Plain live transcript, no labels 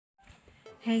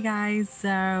Hey guys,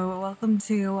 so welcome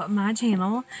to my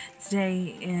channel.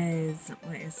 Today is,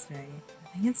 what is today? I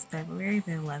think it's February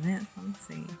the 11th. Let me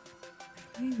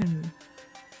see.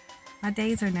 My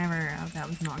days are never, oh, that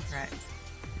was not correct.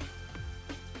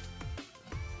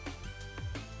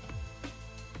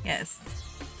 Yes,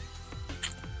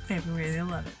 February the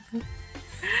 11th.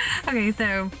 Okay,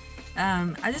 so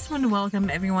I just want to welcome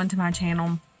everyone to my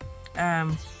channel.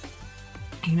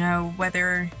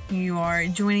 Whether you are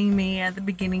joining me at the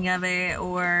beginning of it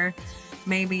or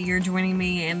maybe you're joining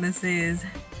me and this is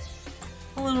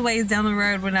a little ways down the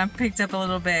road when I've picked up a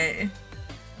little bit.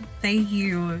 Thank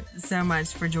you so much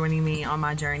for joining me on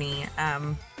my journey.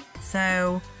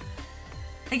 So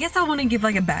I guess I want to give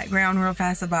like a background real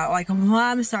fast about like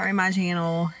why I'm starting my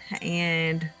channel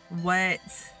and what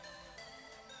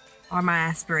are my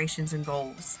aspirations and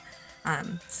goals.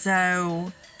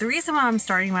 So the reason why I'm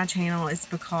starting my channel is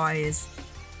because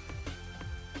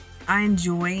I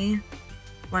enjoy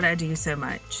what I do so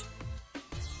much.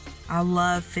 I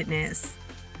love fitness.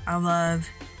 I love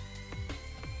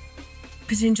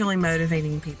potentially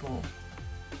motivating people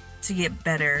to get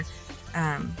better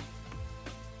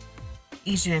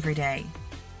each and every day.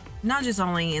 Not just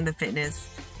only in the fitness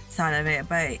side of it,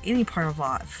 but any part of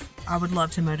life. I would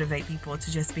love to motivate people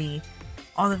to just be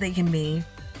all that they can be,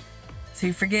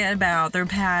 to forget about their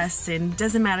past and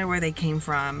doesn't matter where they came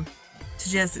from, to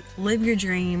just live your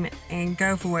dream and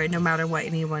go for it no matter what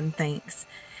anyone thinks.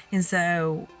 And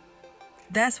so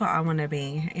that's what I want to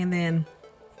be. And then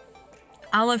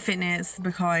I love fitness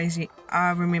because I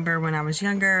remember when I was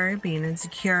younger being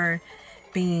insecure,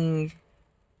 being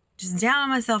just down on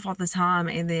myself all the time,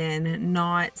 and then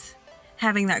not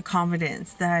having that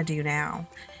confidence that I do now.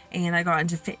 And I got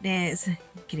into fitness,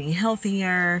 getting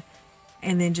healthier,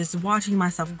 and then just watching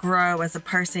myself grow as a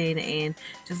person and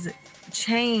just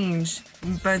change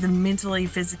both mentally,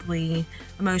 physically,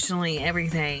 emotionally,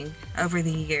 everything over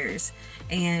the years.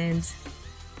 And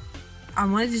I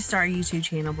wanted to start a YouTube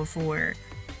channel before,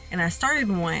 and I started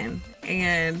one,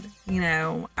 and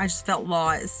I just felt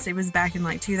lost. It was back in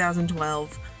like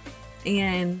 2012,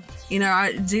 and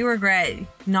I do regret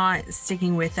not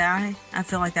sticking with that. I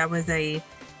feel like that was a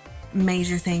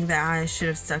major thing that I should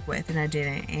have stuck with, and I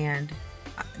didn't, and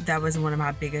that was one of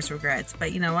my biggest regrets.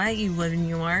 But you know what, you live and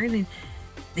you learn, and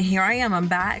here I am. I'm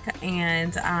back,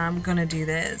 and I'm gonna do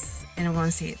this, and I'm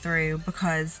gonna see it through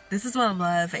because this is what I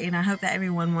love, and I hope that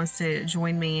everyone wants to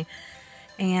join me.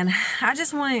 And I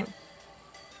just want,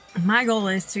 my goal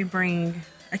is to bring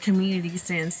a community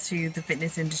sense to the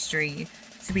fitness industry,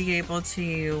 to be able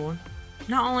to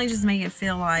not only just make it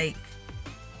feel like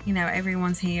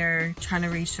everyone's here trying to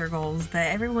reach their goals, but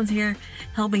everyone's here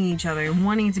helping each other,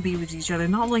 wanting to be with each other,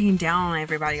 not looking down on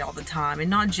everybody all the time and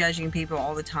not judging people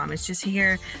all the time. It's just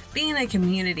here being a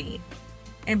community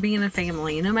and being a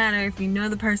family, no matter if you know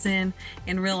the person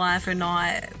in real life or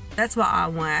not. That's what I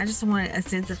want. I just want a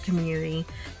sense of community,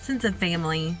 sense of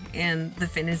family in the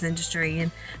fitness industry,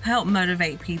 and help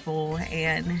motivate people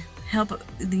and help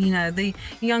the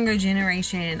younger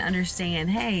generation understand,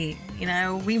 hey,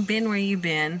 we've been where you've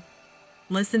been.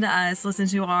 Listen to us, listen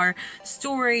to our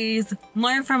stories,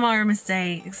 learn from our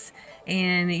mistakes,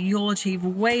 and you'll achieve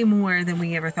way more than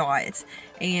we ever thought.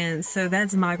 And so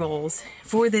that's my goals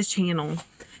for this channel.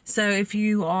 So if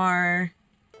you are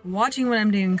watching what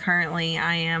I'm doing currently,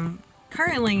 I am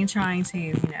currently trying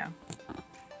to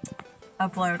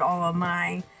upload all of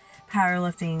my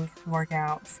powerlifting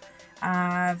workouts.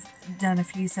 I've done a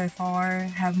few so far,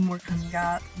 have more coming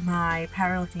up. My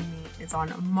powerlifting meet is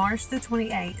on March the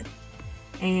 28th,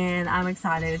 and I'm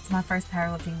excited. It's my first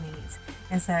powerlifting meet,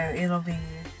 and so it'll be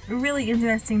really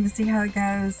interesting to see how it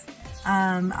goes.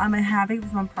 I'm happy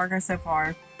with my progress so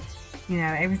far.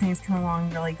 Everything's coming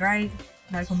along really great.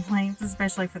 No complaints,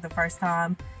 especially for the first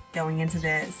time going into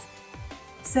this.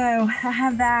 So I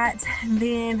have that, and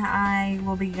then I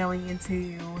will be going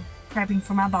into prepping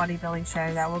for my bodybuilding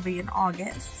show. That will be in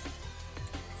August.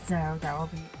 So that will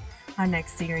be my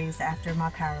next series after my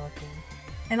powerlifting.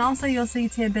 And also you'll see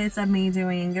tidbits of me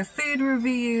doing food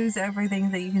reviews over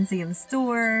things that you can see in the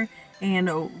store, and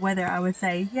whether I would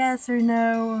say yes or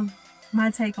no,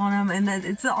 my take on them. And that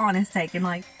it's an honest take, and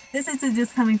like, this isn't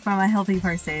just coming from a healthy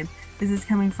person. This is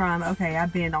coming from, okay,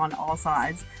 I've been on all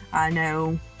sides. I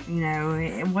know,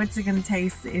 what's it going to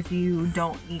taste if you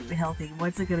don't eat healthy?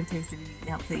 What's it going to taste if you eat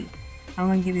healthy? I'm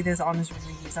going to give you those honest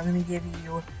reviews. I'm going to give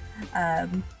you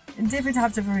different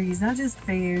types of reviews, not just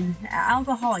food,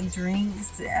 alcoholic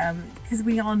drinks, because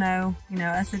we all know,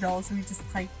 us adults, we just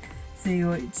like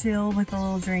to chill with a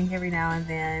little drink every now and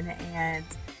then. And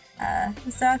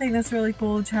so I think that's really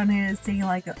cool, trying to see,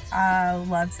 like, I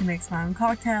love to mix my own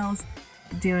cocktails.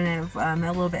 doing it a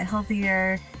little bit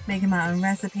healthier, making my own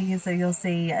recipes. So you'll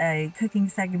see cooking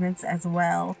segments as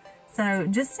well. So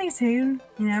just stay tuned.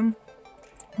 You know,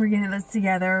 we're getting this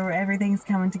together. Everything's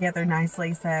coming together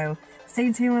nicely. So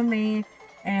stay tuned with me,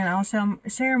 and I'll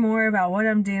share more about what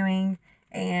I'm doing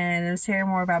and share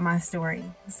more about my story.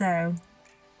 So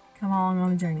come along on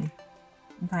the journey.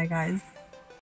 Bye, guys.